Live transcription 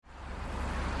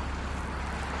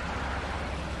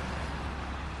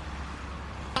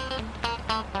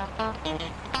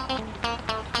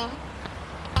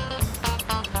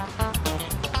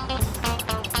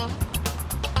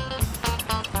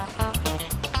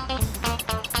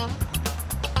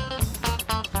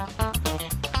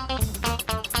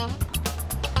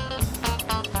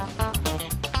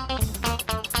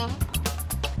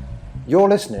You're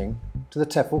listening to the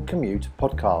TEFL Commute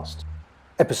podcast,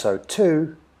 episode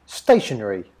 2,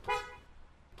 Stationery.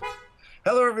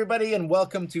 Hello, everybody, and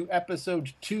welcome to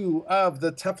episode 2 of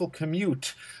the TEFL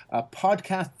Commute, a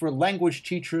podcast for language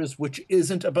teachers, which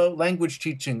isn't about language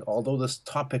teaching, although this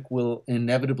topic will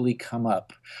inevitably come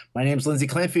up. My name's Lindsay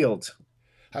Clanfield.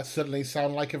 That suddenly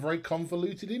sounds like a very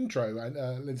convoluted intro,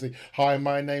 Lindsay. Hi,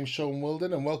 my name's Shaun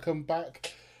Wilden, and welcome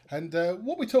back. And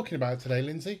what are we talking about today,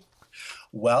 Lindsay?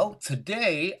 Well,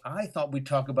 today I thought we'd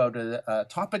talk about a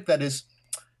topic that is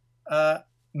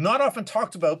not often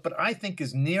talked about, but I think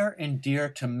is near and dear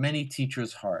to many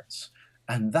teachers' hearts.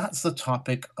 And that's the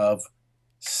topic of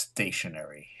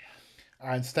stationery.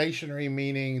 And stationery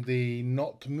meaning the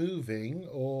not moving,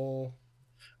 or...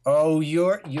 Oh,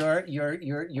 you're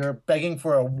begging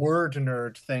for a word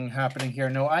nerd thing happening here.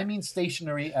 No, I mean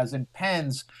stationery as in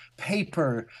pens,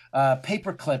 paper,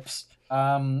 paper clips,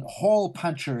 hole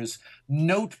punchers,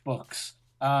 notebooks,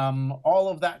 all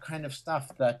of that kind of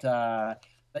stuff that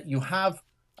you have.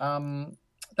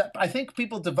 That I think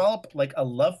people develop like a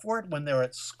love for it when they're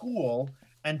at school,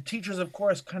 and teachers, of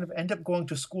course, kind of end up going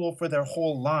to school for their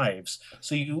whole lives.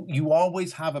 So you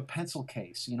always have a pencil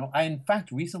case. You know, I in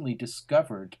fact recently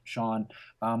discovered, Shaun,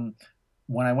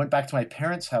 when I went back to my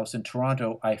parents' house in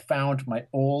Toronto, I found my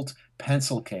old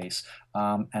pencil case,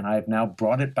 and I've now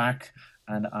brought it back.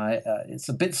 And it's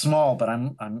a bit small, but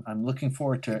I'm looking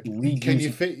forward to reusing. Can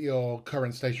you fit your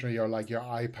current stationery, your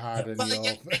iPad and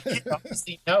your?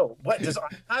 Obviously, no. What does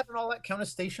iPad and all that count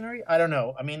as stationery? I don't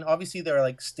know. I mean, obviously there are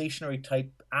like stationery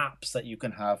type apps that you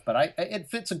can have, but it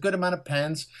fits a good amount of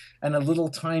pens and a little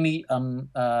tiny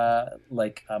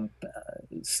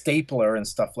stapler and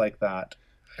stuff like that.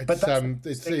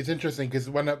 It's interesting because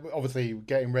when obviously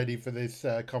getting ready for this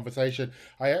conversation,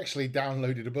 I actually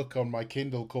downloaded a book on my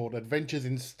Kindle called Adventures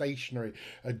in Stationery: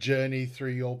 A Journey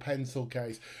Through Your Pencil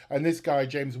Case. And this guy,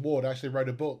 James Ward, actually wrote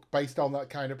a book based on that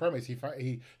kind of premise. He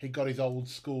got his old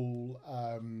school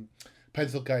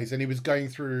pencil case and he was going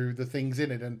through the things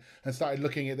in it and started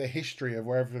looking at the history of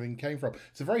where everything came from.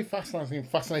 It's a very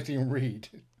fascinating read.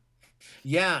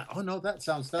 Yeah. Oh no, that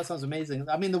sounds amazing.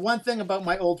 I mean, the one thing about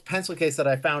my old pencil case that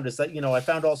I found is that, you know, I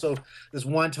found also this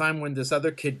one time when this other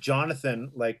kid,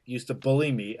 Jonathan, like used to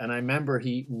bully me. And I remember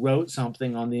he wrote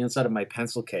something on the inside of my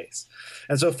pencil case.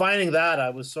 And so finding that,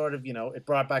 I was sort of, you know, it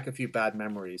brought back a few bad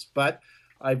memories, but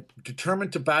I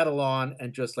determined to battle on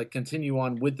and just like continue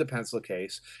on with the pencil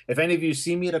case. If any of you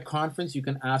see me at a conference, you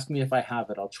can ask me if I have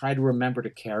it. I'll try to remember to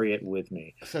carry it with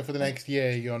me. So for the next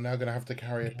year, you're now going to have to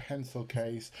carry a pencil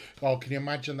case. Oh, can you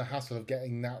imagine the hassle of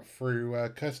getting that through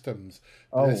customs?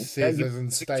 The scissors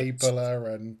and stapler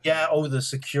and... Yeah, the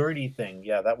security thing.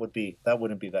 Yeah, that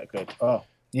wouldn't be that good. Oh.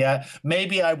 Yeah,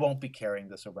 maybe I won't be carrying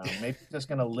this around. Maybe I'm just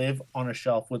going to live on a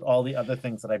shelf with all the other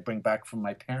things that I bring back from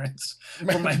my parents.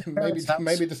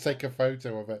 Maybe just take a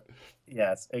photo of it.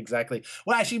 Yes, exactly.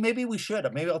 Well, actually, maybe we should.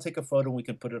 Maybe I'll take a photo and we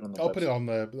can put it on the website. I'll put it on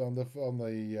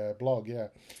the blog, yeah.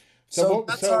 So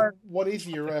what is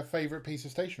your favorite piece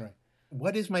of stationery?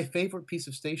 What is my favorite piece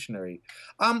of stationery?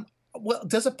 Well,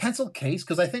 does a pencil case,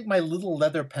 because I think my little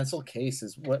leather pencil case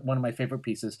is one of my favorite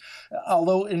pieces.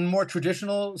 Although in more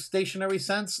traditional stationery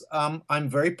sense, I'm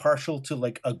very partial to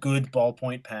like a good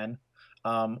ballpoint pen.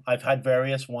 I've had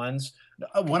various ones.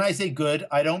 When I say good,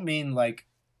 I don't mean like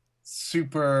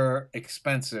super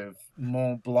expensive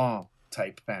Mont Blanc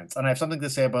type pens. And I have something to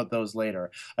say about those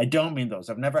later. I don't mean those.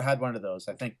 I've never had one of those.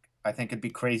 I think it'd be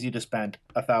crazy to spend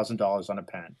 $1,000 on a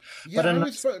pen. Yeah,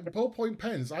 ballpoint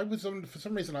pens. For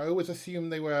some reason, I always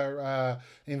assumed they were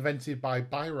invented by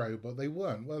Biro, but they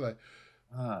weren't, were they?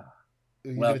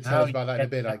 You're going to tell us about that in a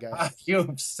bit, I guess.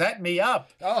 You've set me up.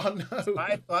 Oh, no.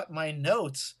 I've got my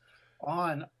notes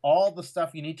on all the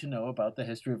stuff you need to know about the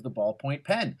history of the ballpoint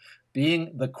pen.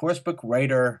 Being the coursebook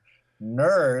writer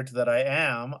nerd that I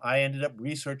am, I ended up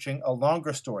researching a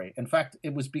longer story. In fact,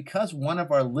 it was because one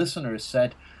of our listeners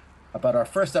said about our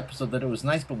first episode that it was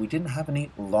nice, but we didn't have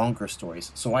any longer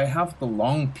stories. So I have the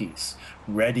long piece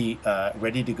ready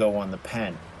to go on the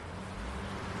pen.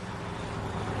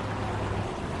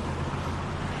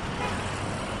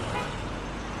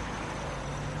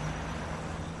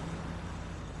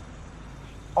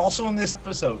 Also in this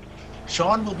episode,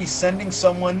 Shaun will be sending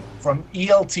someone from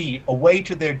ELT away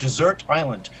to their desert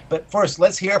island. But first,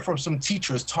 let's hear from some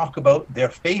teachers talk about their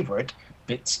favorite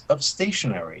bits of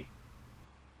stationery.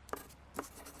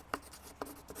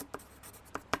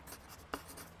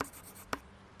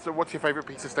 So what's your favourite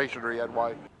piece of stationery and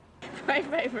why? My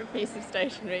favourite piece of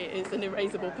stationery is an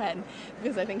erasable pen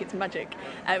because I think it's magic.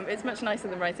 It's much nicer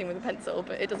than writing with a pencil,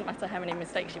 but it doesn't matter how many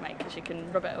mistakes you make because you can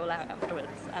rub it all out afterwards.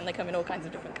 And they come in all kinds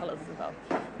of different colours as well.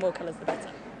 More colours the better.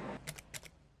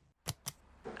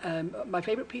 My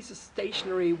favourite piece of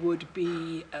stationery would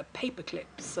be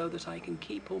paperclips, so that I can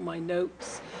keep all my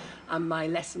notes and my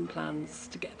lesson plans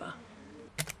together.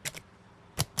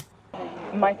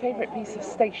 My favourite piece of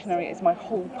stationery is my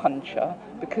hole puncher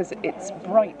because it's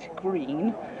bright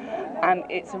green and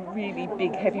it's a really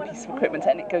big heavy piece of equipment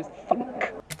and it goes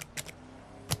thunk.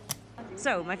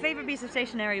 So my favourite piece of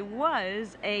stationery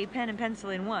was a pen and pencil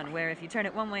in one, where if you turn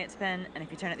it one way it's a pen and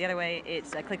if you turn it the other way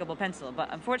it's a clickable pencil.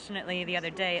 But unfortunately the other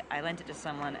day I lent it to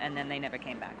someone and then they never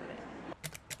came back with it.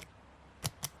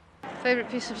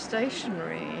 Favourite piece of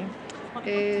stationery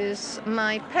is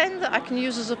my pen that I can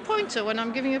use as a pointer when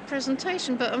I'm giving a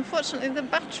presentation, but unfortunately the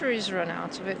batteries run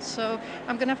out of it, so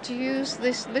I'm going to have to use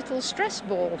this little stress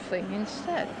ball thing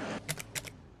instead.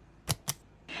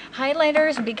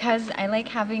 Highlighters, because I like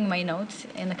having my notes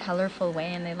in a colourful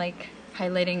way and I like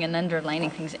highlighting and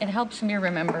underlining things. It helps me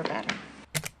remember better.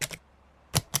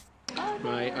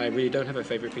 I really don't have a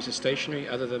favourite piece of stationery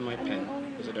other than my pen,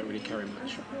 because I don't really carry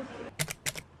much.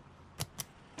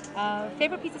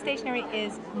 Favourite piece of stationery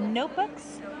is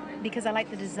notebooks, because I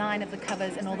like the design of the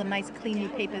covers and all the nice clean new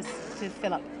papers to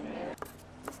fill up.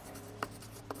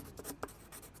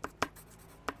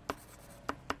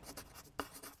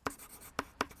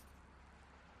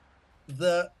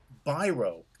 The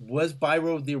biro. Was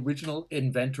biro the original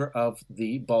inventor of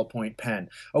the ballpoint pen?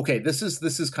 Okay, this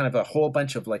is kind of a whole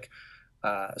bunch of like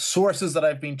sources that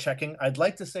I've been checking. I'd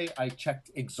like to say I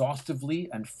checked exhaustively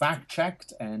and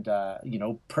fact-checked and,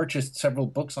 purchased several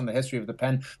books on the history of the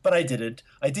pen, but I didn't.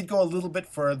 I did go a little bit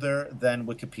further than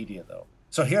Wikipedia, though.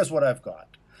 So here's what I've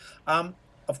got.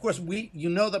 Of course, you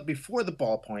know that before the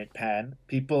ballpoint pen,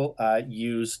 people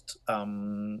used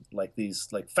these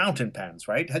fountain pens,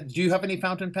 right? Do you have any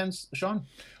fountain pens, Shaun?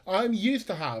 I used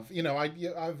to have.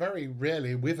 I very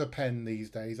rarely with a pen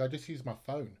these days. I just use my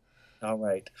phone. All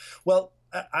right. Well,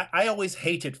 I always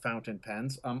hated fountain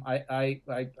pens.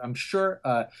 I'm sure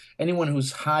anyone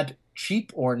who's had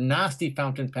cheap or nasty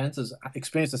fountain pens has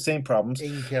experienced the same problems.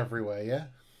 Ink everywhere, yeah?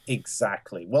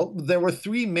 Exactly. Well, there were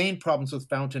three main problems with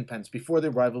fountain pens before the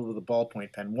arrival of the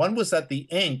ballpoint pen. One was that the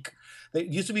ink,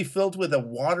 that used to be filled with a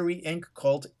watery ink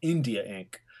called India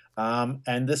ink.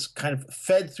 And this kind of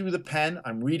fed through the pen,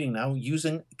 I'm reading now,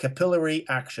 using capillary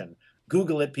action.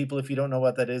 Google it, people, if you don't know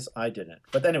what that is. I didn't.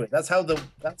 But anyway, that's how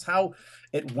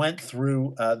it went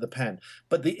through the pen.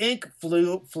 But the ink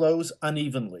flows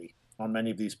unevenly on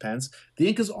many of these pens. The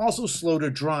ink is also slow to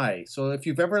dry. So if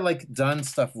you've ever done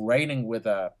stuff writing with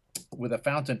a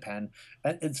fountain pen,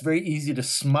 it's very easy to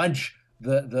smudge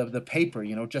the paper,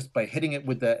 just by hitting it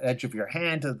with the edge of your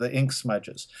hand, the ink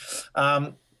smudges.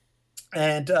 So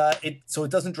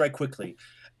it doesn't dry quickly.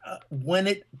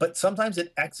 But sometimes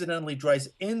it accidentally dries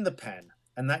in the pen,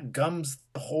 and that gums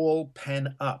the whole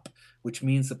pen up, which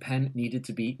means the pen needed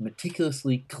to be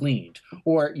meticulously cleaned,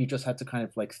 or you just had to kind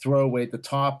of throw away the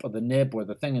top of the nib or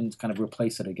the thing and kind of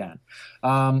replace it again.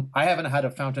 I haven't had a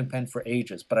fountain pen for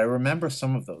ages, but I remember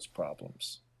some of those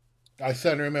problems. I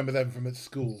certainly remember them from at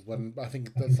school, when I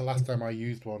think that's the last time I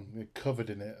used one. Covered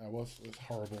in it. It was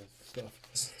horrible stuff.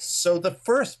 So the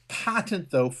first patent,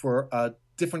 though, for a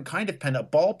different kind of pen, a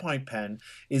ballpoint pen,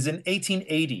 is in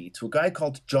 1880 to a guy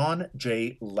called John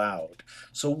J. Loud.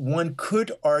 So one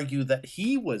could argue that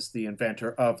he was the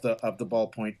inventor of the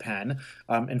ballpoint pen.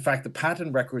 In fact, the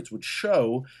patent records would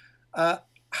show.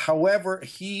 However,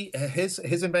 his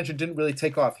invention didn't really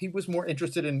take off. He was more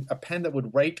interested in a pen that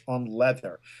would write on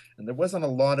leather, and there wasn't a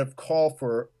lot of call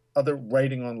for other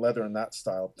writing on leather in that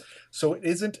style. So it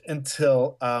isn't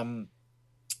until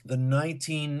the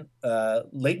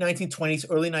late 1920s,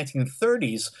 early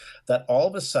 1930s that all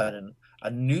of a sudden a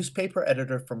newspaper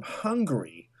editor from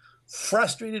Hungary,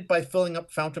 frustrated by filling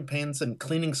up fountain pens and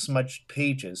cleaning smudged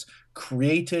pages,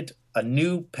 created a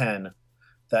new pen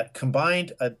that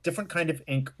combined a different kind of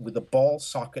ink with a ball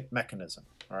socket mechanism.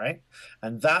 All right,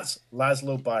 and that's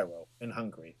Laszlo Biro in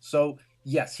Hungary. So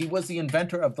yes, he was the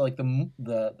inventor of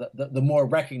the more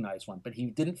recognized one, but he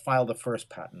didn't file the first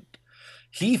patent.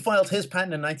 He filed his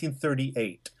patent in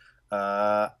 1938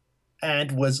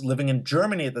 and was living in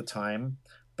Germany at the time.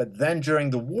 But then during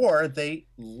the war, they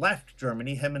left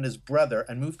Germany, him and his brother,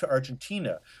 and moved to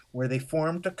Argentina, where they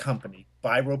formed a company,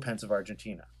 Biro Pens of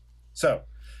Argentina. So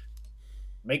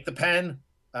make the pen,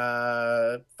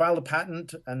 file a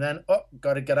patent, and then,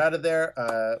 got to get out of there.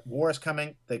 War is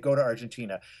coming. They go to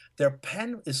Argentina. Their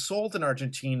pen is sold in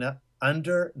Argentina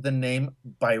under the name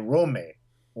Birome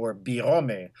or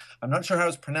Birome. I'm not sure how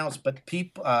it's pronounced, but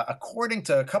people, according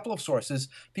to a couple of sources,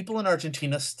 people in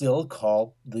Argentina still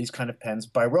call these kind of pens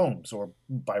Biromes or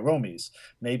Biromes.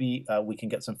 Maybe we can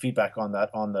get some feedback on that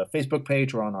on the Facebook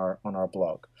page or on our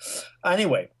blog.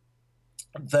 Anyway,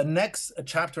 the next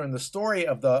chapter in the story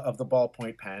of the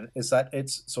ballpoint pen is that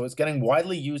it's getting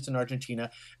widely used in Argentina,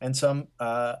 and some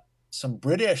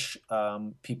British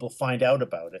people find out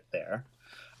about it there.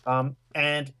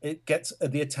 And it gets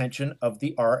the attention of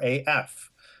the RAF,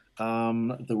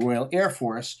 the Royal Air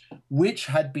Force, which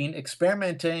had been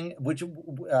experimenting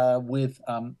with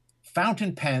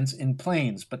fountain pens in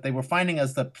planes, but they were finding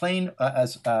as the plane,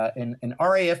 in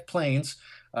RAF planes,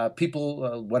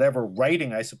 people, whatever,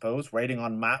 writing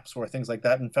on maps or things like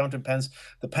that, in fountain pens,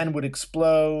 the pen would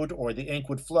explode or the ink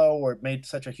would flow or it made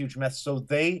such a huge mess. So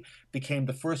they became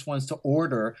the first ones to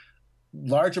order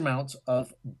large amounts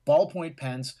of ballpoint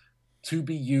pens to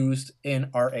be used in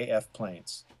RAF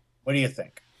planes. What do you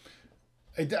think?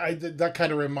 That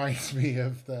kind of reminds me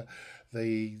of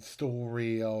the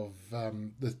story of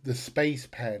the space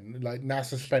pen. Like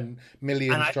NASA spent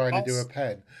millions trying to do a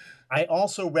pen. I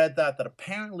also read that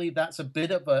apparently that's a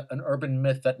bit of an urban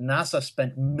myth, that NASA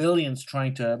spent millions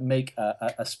trying to make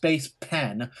a space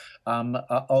pen,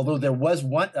 although there was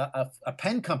a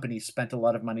pen company spent a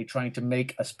lot of money trying to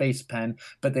make a space pen,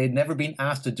 but they'd never been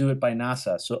asked to do it by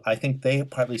NASA. So I think they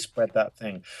partly spread that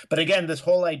thing. But again, this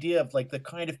whole idea of like the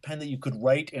kind of pen that you could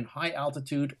write in high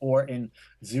altitude or in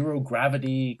zero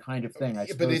gravity kind of thing.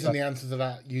 But isn't the answer to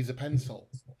that use a pencil?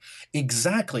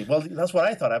 Exactly. Well, that's what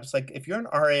I thought. I was like, if you're an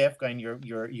RAF guy and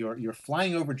you're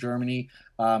flying over Germany,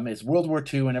 it's World War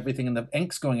II and everything, and the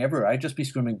ink's going everywhere, I'd just be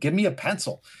screaming, "Give me a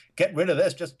pencil! Get rid of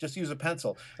this! Just use a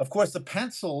pencil." Of course, the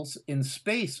pencils in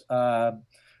space.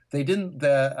 They didn't.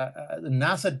 The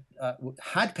NASA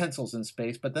had pencils in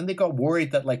space, but then they got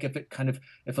worried that like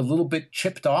if a little bit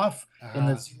chipped off in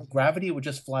the zero gravity, it would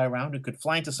just fly around. It could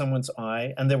fly into someone's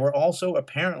eye, and there were also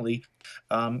apparently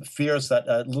fears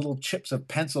that little bits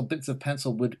of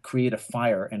pencil would create a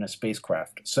fire in a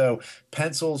spacecraft. So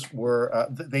pencils were.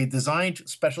 They designed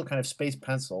special kind of space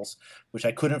pencils, which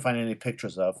I couldn't find any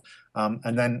pictures of,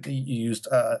 and then used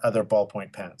other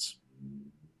ballpoint pens.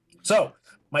 So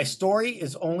my story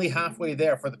is only halfway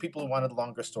there for the people who wanted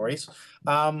longer stories.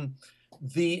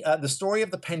 The story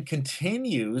of the pen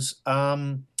continues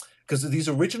because these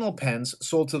original pens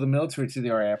sold to the military, to the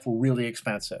RAF, were really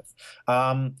expensive.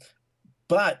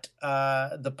 But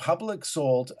the public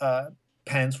sold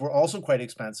pens were also quite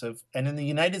expensive. And in the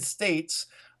United States,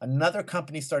 another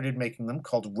company started making them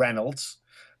called Reynolds.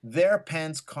 Their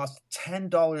pens cost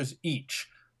 $10 each.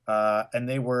 And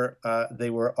they were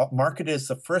marketed as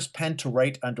the first pen to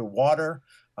write underwater,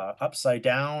 upside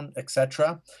down,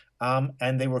 etc.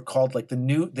 And they were called like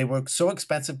they were so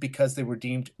expensive because they were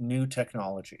deemed new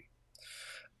technology.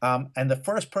 And the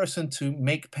first person to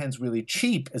make pens really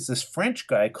cheap is this French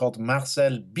guy called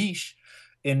Marcel Biche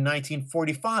in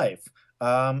 1945.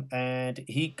 And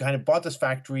he kind of bought this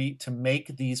factory to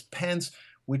make these pens,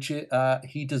 which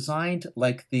he designed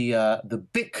like the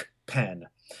Bic pen.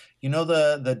 You know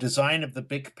the design of the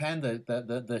Bic pen,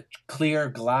 the clear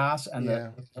glass and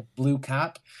the blue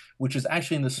cap, which is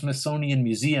actually in the Smithsonian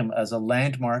Museum as a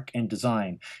landmark in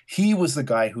design. He was the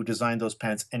guy who designed those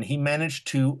pens, and he managed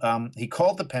to he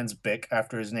called the pens Bic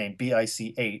after his name,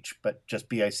 B-I-C-H, but just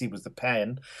B-I-C was the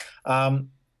pen. And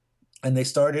then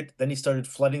he started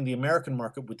flooding the American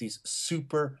market with these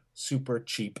super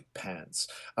cheap pens.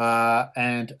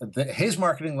 And his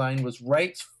marketing line was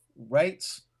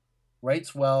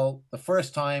writes well the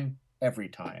first time, every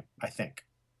time, I think.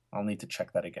 I'll need to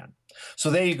check that again. So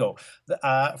there you go.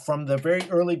 From the very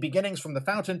early beginnings, from the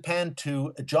fountain pen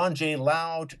to John J.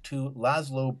 Loud to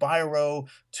Laszlo Biro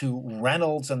to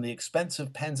Reynolds and the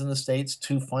expensive pens in the States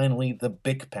to finally the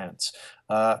Bic pens.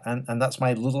 And that's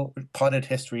my little potted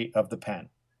history of the pen.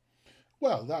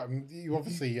 Well, you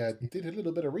obviously did a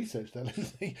little bit of research there,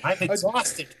 Lindsay. I'm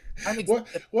exhausted.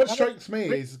 What strikes me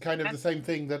is kind of the same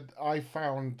thing that I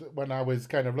found when I was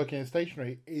kind of looking at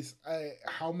stationery is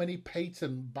how many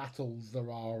patent battles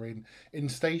there are in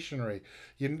stationery.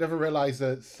 You never realise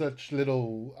that such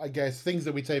little, I guess, things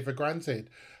that we take for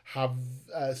granted have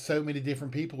so many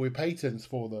different people with patents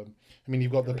for them. I mean,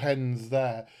 you've got the pens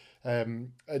there.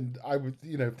 And I would,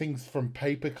 things from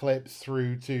paper clips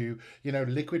through to,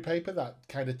 liquid paper, that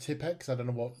kind of Tipex. I don't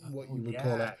know what you would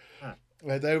call it.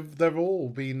 They've all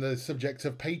been the subject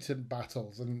of patent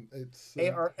battles, and it's. Hey,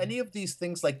 are any of these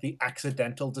things like the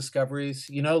accidental discoveries?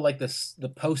 Like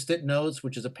the Post-it notes,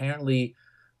 which is apparently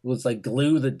was like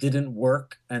glue that didn't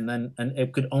work, and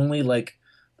it could only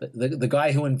the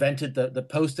guy who invented the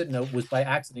Post-it note was by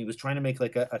accident. He was trying to make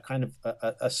like a kind of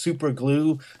a super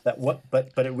glue but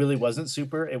it really wasn't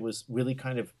super. It was really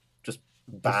kind of just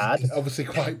bad. Obviously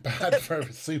quite bad for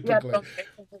a super glue.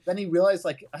 Then he realized,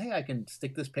 like, hey, I can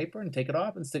stick this paper and take it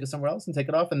off and stick it somewhere else and take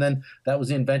it off. And then that was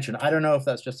the invention. I don't know if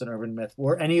that's just an urban myth.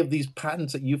 Were any of these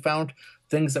patents that you found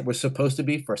things that were supposed to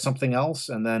be for something else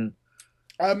and then...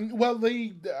 Well,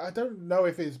 I don't know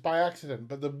if it's by accident,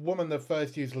 but the woman that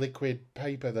first used liquid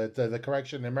paper, the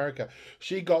correction in America,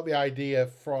 she got the idea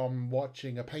from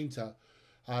watching a painter.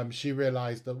 She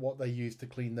realized that what they used to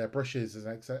clean their brushes and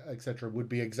etc. would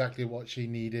be exactly what she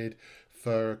needed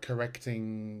for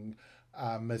correcting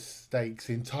mistakes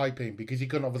in typing, because you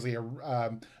couldn't obviously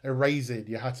erase it.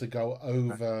 You had to go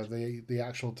over the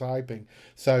actual typing.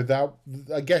 So that,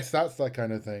 I guess that's that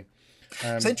kind of thing.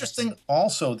 It's interesting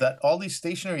also that all these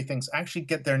stationery things actually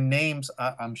get their names.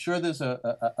 I'm sure there's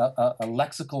a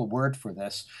lexical word for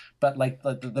this, but like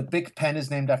the Bic pen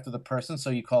is named after the person. So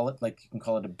you call it, like, you can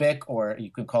call it a Bic or you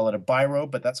can call it a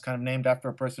biro, but that's kind of named after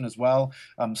a person as well.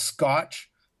 Scotch,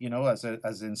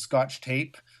 as in Scotch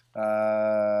tape.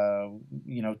 Tipex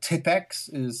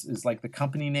is like the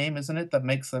company name, isn't it? That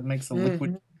makes the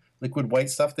liquid white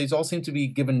stuff. These all seem to be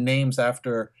given names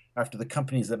after the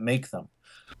companies that make them.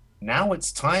 Now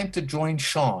it's time to join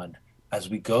Shaun as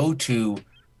we go to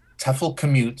TEFL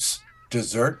Commute's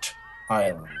Desert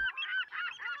Island.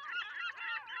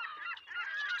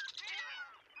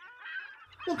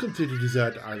 Welcome to the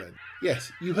Desert Island.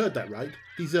 Yes, you heard that right,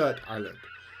 Desert Island.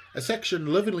 A section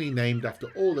lovingly named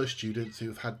after all those students who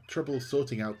have had trouble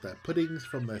sorting out their puddings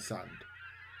from their sand.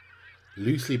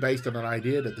 Loosely based on an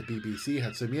idea that the BBC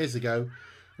had some years ago,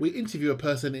 we interview a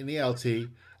person in ELT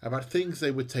about things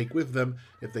they would take with them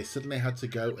if they suddenly had to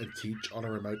go and teach on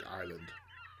a remote island.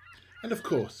 And of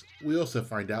course, we also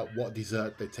find out what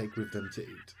dessert they take with them to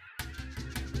eat.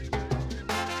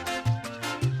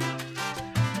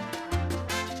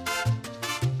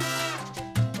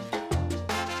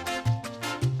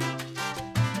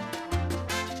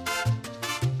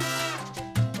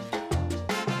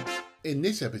 In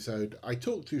this episode, I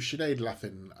talked to Sinead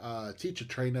Laffan, a teacher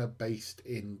trainer based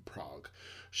in Prague.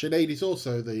 Sinead is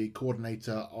also the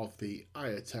coordinator of the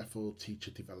TEFL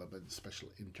Teacher Development Special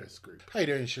Interest Group. How you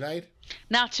doing, Sinead?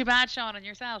 Not too bad, Shaun, and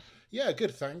yourself? Yeah,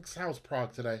 good, thanks. How's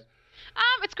Prague today?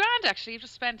 It's grand, actually. I've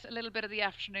just spent a little bit of the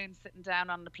afternoon sitting down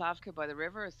on the Plavka by the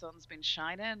river. The sun's been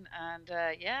shining, and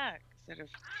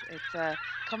it's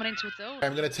coming into its own.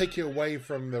 I'm going to take you away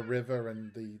from the river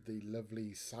and the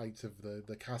lovely sight of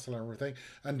the castle and everything,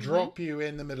 and drop you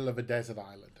in the middle of a desert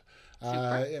island.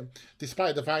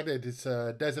 Despite the fact that it's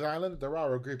a desert island, there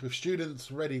are a group of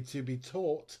students ready to be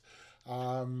taught,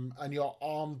 and you're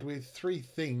armed with 3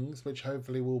 things which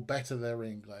hopefully will better their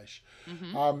English.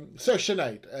 So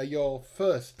Sinead, your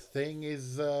first thing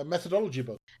is a methodology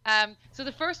book. So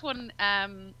the first one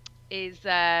is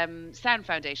Sound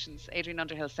Foundations, Adrian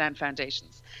Underhill's Sound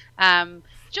Foundations.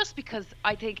 Just because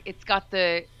I think it's got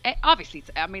obviously,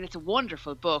 it's a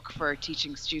wonderful book for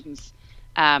teaching students,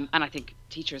 and I think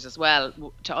teachers as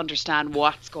well, to understand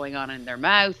what's going on in their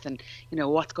mouth and,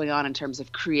 what's going on in terms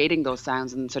of creating those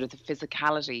sounds and sort of the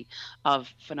physicality of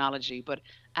phonology. But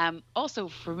also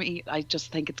for me, I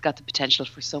just think it's got the potential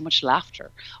for so much laughter.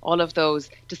 All of those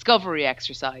discovery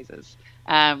exercises.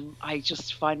 I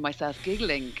just find myself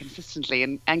giggling consistently,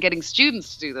 and getting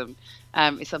students to do them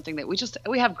is something that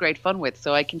we have great fun with.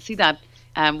 So I can see that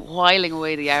whiling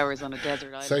away the hours on a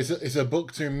desert island. So it's a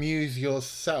book to amuse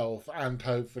yourself and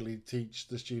hopefully teach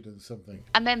the students something.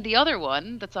 And then the other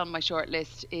one that's on my short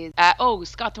list is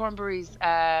Scott Thornbury's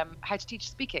How to Teach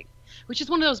Speaking, which is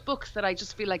one of those books that I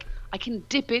just feel like I can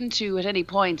dip into at any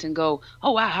point and go,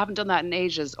 oh wow, I haven't done that in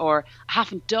ages, or I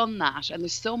haven't done that. And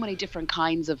there's so many different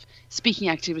kinds of speaking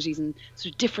activities and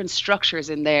sort of different structures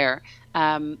in there,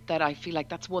 that I feel like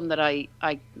that's one that I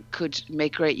could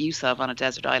make great use of on a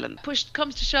desert island. Push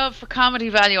comes to shove, for comedy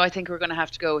value, I think we're going to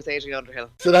have to go with Adrian Underhill.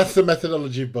 So that's the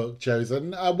methodology book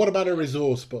chosen. What about a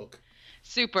resource book?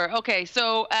 Super. Okay,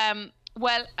 so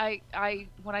well, I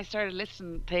when I started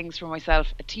listing things for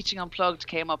myself, Teaching Unplugged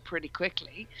came up pretty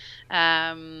quickly.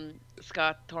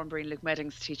 Scott Thornbury and Luke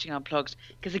Medding's Teaching Unplugged,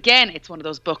 because again, it's one of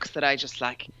those books that I just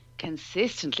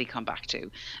consistently come back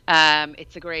to.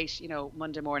 It's a great,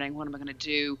 Monday morning, what am I going to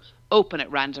do? Open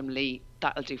it randomly.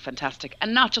 That'll do fantastic.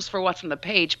 And not just for what's on the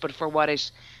page, but for what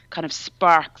it kind of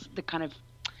sparks, the kind of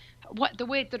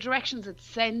the directions it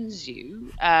sends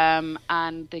you,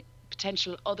 and the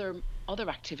potential other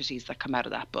activities that come out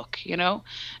of that book,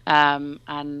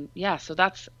 and yeah, so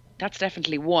that's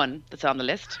definitely one that's on the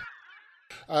list.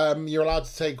 You're allowed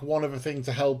to take one of the things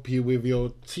to help you with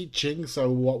your teaching,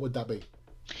 so what would that be?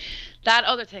 That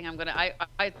other thing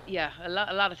yeah, a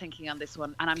lot of thinking on this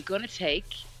one, and I'm gonna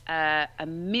take a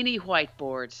mini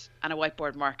whiteboard and a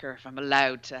whiteboard marker if I'm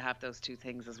allowed to have those two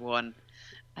things as one.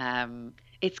 Um,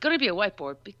 it's going to be a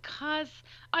whiteboard because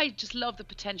I just love the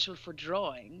potential for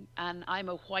drawing, and I'm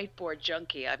a whiteboard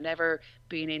junkie. I've never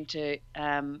been into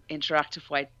interactive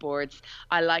whiteboards.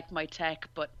 I like my tech,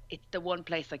 but it's the one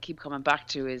place I keep coming back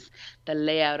to is the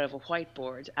layout of a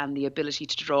whiteboard and the ability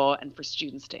to draw and for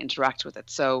students to interact with it.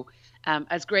 So,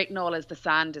 as great and all as the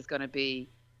sand is going to be,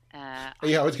 Yeah, I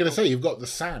was I'm going to going. say you've got the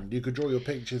sand. You could draw your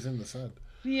pictures in the sand.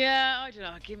 Yeah, I don't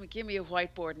know. Give me a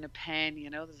whiteboard and a pen. You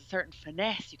know, there's a certain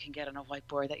finesse you can get on a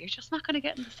whiteboard that you're just not going to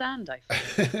get in the sand, I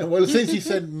feel. Well, since you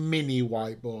said mini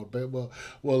whiteboard, but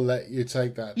we'll let you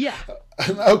take that. Yeah.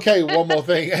 Okay, one more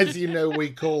thing. As you know,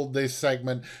 we called this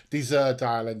segment Desert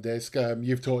Island Disc.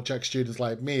 You've taught Czech students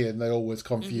like me, and they always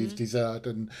confuse dessert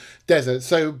and desert.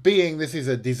 So, being this is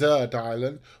a desert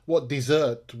island, what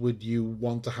dessert would you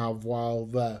want to have while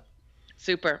there?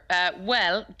 Super.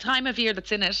 Well, time of year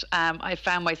that's in it, I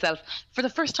found myself for the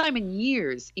first time in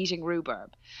years eating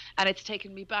rhubarb. And it's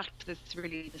taken me back to this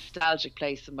really nostalgic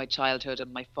place in my childhood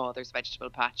and my father's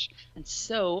vegetable patch. And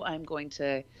so I'm going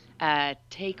to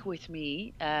take with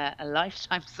me a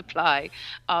lifetime supply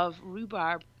of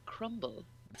rhubarb crumble.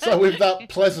 So with that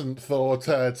pleasant thought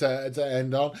to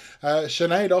end on,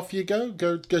 Sinead, off you go.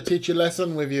 Go teach your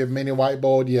lesson with your mini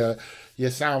whiteboard, your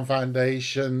sound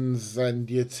foundations, and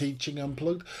your teaching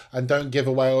unplugged. And don't give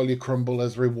away all your crumble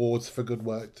as rewards for good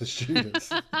work to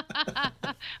students.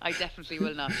 I definitely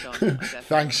will not, Shaun.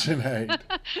 Thanks, Sinead.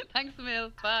 Thanks,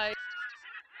 Emil. Bye.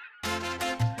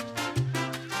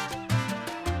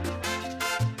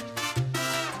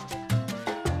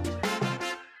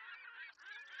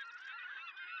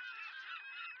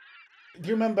 Do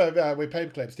you remember with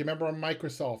paperclips? Do you remember on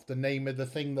Microsoft the name of the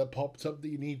thing that popped up that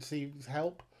you need to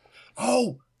help?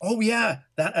 Oh yeah,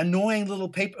 that annoying little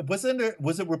paper. Was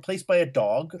it replaced by a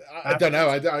dog? I don't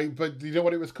know. But do you know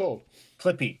what it was called?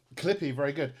 Clippy. Clippy,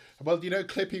 very good. Well,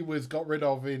 Clippy was got rid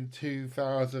of in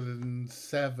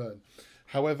 2007.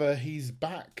 However, he's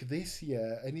back this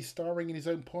year and he's starring in his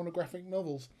own pornographic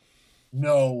novels.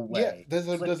 No way. Yeah,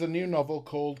 there's a new novel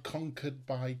called Conquered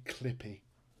by Clippy.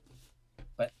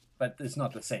 But it's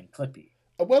not the same Clippy.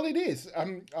 Well, it is.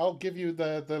 I'll give you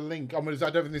the link. I don't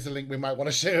think there's a link we might want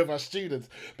to share with our students,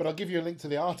 but I'll give you a link to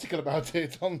the article about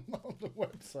it on the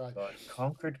website.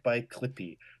 Conquered by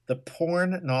Clippy, the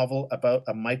porn novel about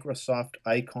a Microsoft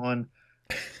icon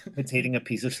imitating a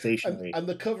piece of stationery. And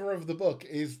the cover of the book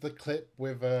is the clip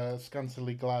with a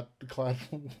scantily clad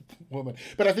woman.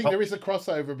 But I think there is a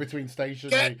crossover between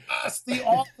stationery. Get us the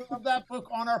author of that book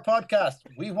on our podcast.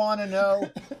 We want to know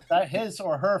that his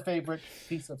or her favorite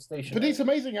piece of stationery. But it's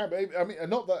amazing. I mean,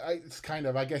 not that it's kind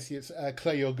of, I guess it's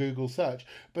clear your Google search.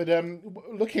 But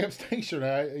looking up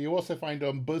stationery, you also find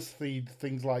on BuzzFeed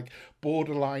things like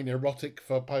borderline erotic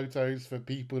for photos for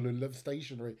people who love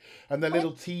stationery. And the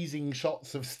little teasing shots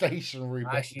of stationery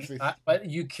boxes. But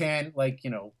you can,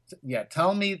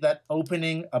 tell me that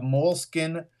opening a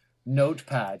moleskin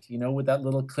notepad, with that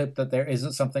little clip that there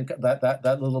isn't something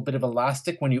that little bit of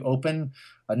elastic when you open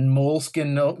a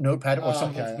moleskin notepad or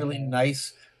something that's really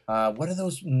nice. What are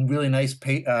those really nice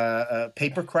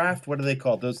papercraft? What are they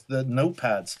called? The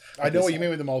notepads. I know what you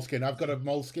mean with the moleskin. I've got a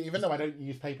moleskin, even though I don't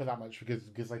use paper that much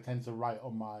because I tend to write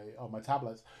on my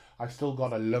tablets. I've still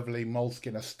got a lovely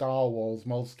moleskin, a Star Wars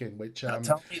moleskin, which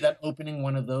tell me that opening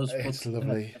one of those it's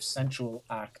lovely. A sensual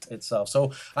act itself.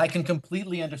 So I can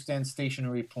completely understand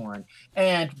stationery porn,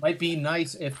 and might be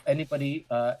nice if anybody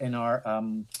in our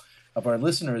of our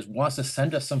listeners wants to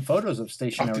send us some photos of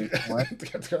stationery porn.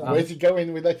 Where's he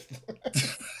going with this?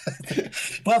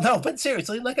 Well, no, but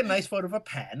seriously, like a nice photo of a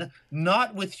pen,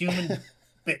 not with human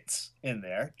bits in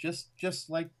there, just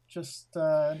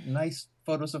nice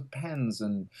photos of pens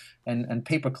and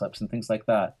paper clips and things like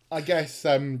that. I guess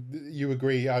you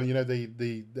agree.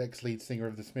 The ex-lead singer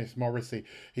of the Smiths, Morrissey,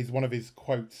 he's one of his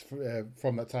quotes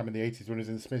from that time in the 80s when he was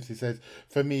in the Smiths. He says,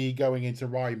 "For me, going into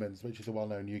Ryman's, which is a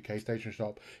well-known UK stationery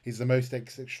shop, is the most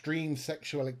extreme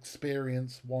sexual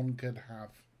experience one could have."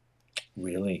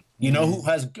 Really?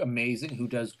 Who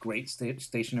does great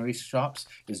stationery shops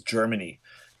is Germany.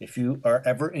 If you are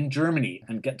ever in Germany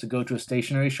and get to go to a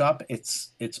stationery shop,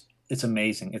 it's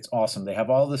amazing. It's awesome. They have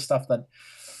all this stuff that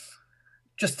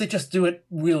they just do it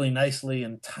really nicely,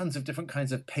 and tons of different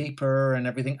kinds of paper and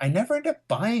everything. I never end up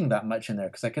buying that much in there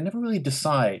because I can never really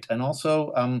decide. And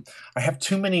also, I have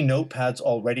too many notepads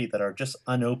already that are just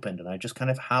unopened, and I just kind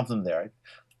of have them there.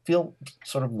 feel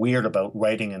sort of weird about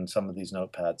writing in some of these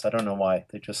notepads. I don't know why.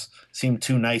 They just seem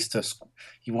too nice to.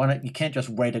 You can't just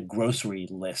write a grocery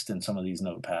list in some of these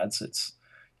notepads.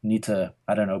 You need to,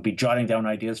 I don't know, be jotting down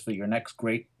ideas for your next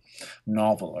great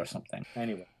novel or something.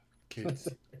 Anyway, Kids.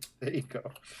 There you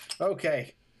go.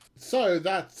 Okay. So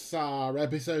that's our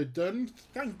episode done.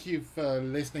 Thank you for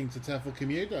listening to TEFL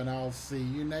Commute, and I'll see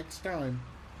you next time.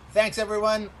 Thanks,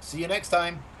 everyone. See you next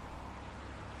time.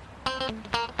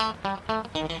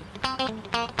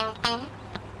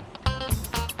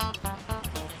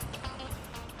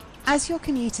 As your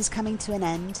commute is coming to an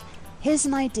end, here's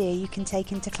an idea you can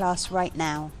take into class right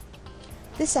now.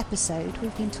 This episode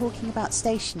we've been talking about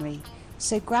stationery,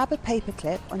 so grab a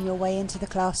paperclip on your way into the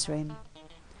classroom.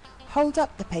 Hold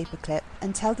up the paperclip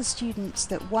and tell the students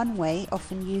that one way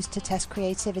often used to test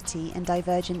creativity and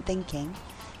divergent thinking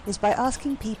is by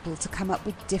asking people to come up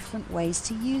with different ways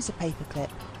to use a paperclip.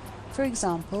 For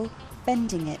example,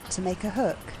 bending it to make a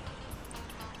hook.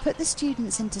 Put the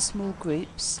students into small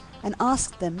groups and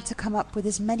ask them to come up with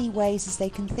as many ways as they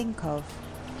can think of.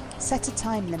 Set a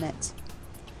time limit.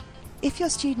 If your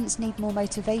students need more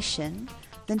motivation,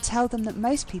 then tell them that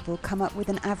most people come up with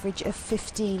an average of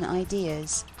 15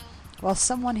 ideas, while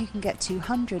someone who can get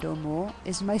 200 or more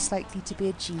is most likely to be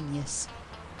a genius.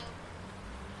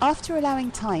 After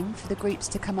allowing time for the groups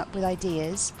to come up with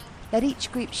ideas, let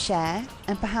each group share,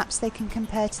 and perhaps they can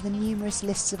compare to the numerous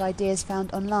lists of ideas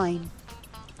found online.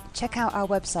 Check out our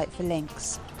website for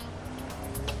links.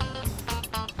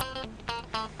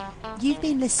 You've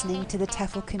been listening to the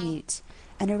TEFL Commute,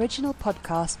 an original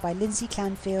podcast by Lindsay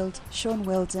Clanfield, Shaun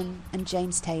Wilden and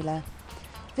James Taylor.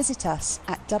 Visit us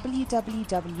at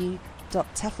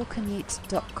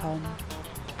www.teflcommute.com.